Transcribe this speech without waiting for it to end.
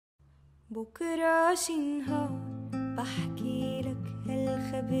بكرا شي نهار بحكيلك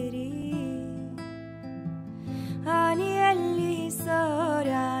هالخبرية عن ياللي صار،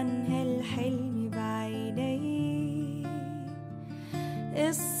 عن هالحلم بعينية.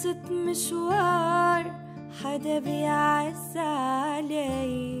 قصة مشوار حدا بيعز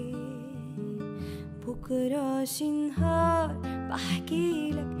علي. بكرا شي نهار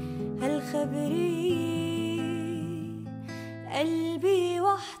بحكيلك هالخبرية. قلبي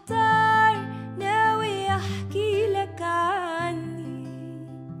واحتار ناوي احكيلك عني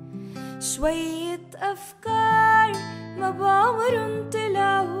شوية افكار ما بعمرن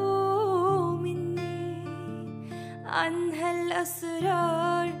طلعوا مني. عن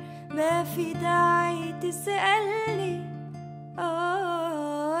هالأسرار ما في داعي تسألني،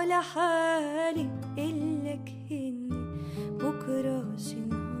 لحالي قلك هني. بكرا شي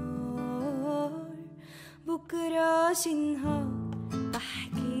نهار، بكرا شي نهار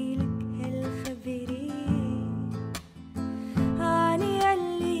بحكيلك هالخبرية عن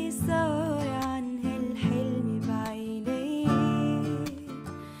ياللي صار، عن هالحلم بعينية.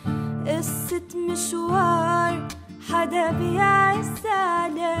 قصة مشوار حدا بيعز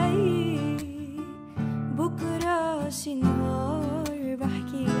علي. بكرا شي نهار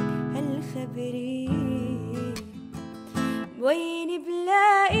بحكيلك هالخبرية. ويني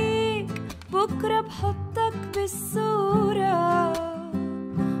بلاقيك بكرا بحطك بالصورة،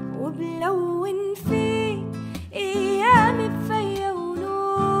 وبلون فيك ايامي بفيا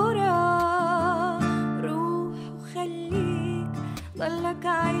ونورة. روح وخليك ضلك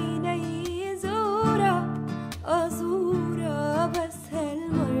عيني زورة أزورة، بس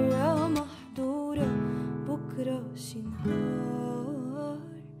هالمرة محضورة. بكرا شي نهار،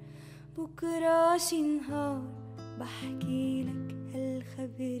 بكرا شي نهار بحكيلك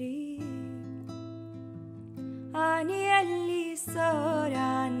هالخبرية عن ياللي صار،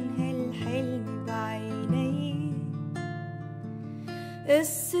 عن هالحلم بعيني.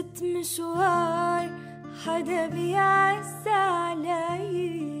 قصة مشوار حدا بيعز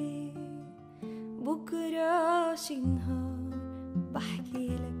علي. بكرا شي نهار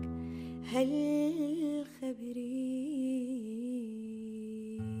بحكيلك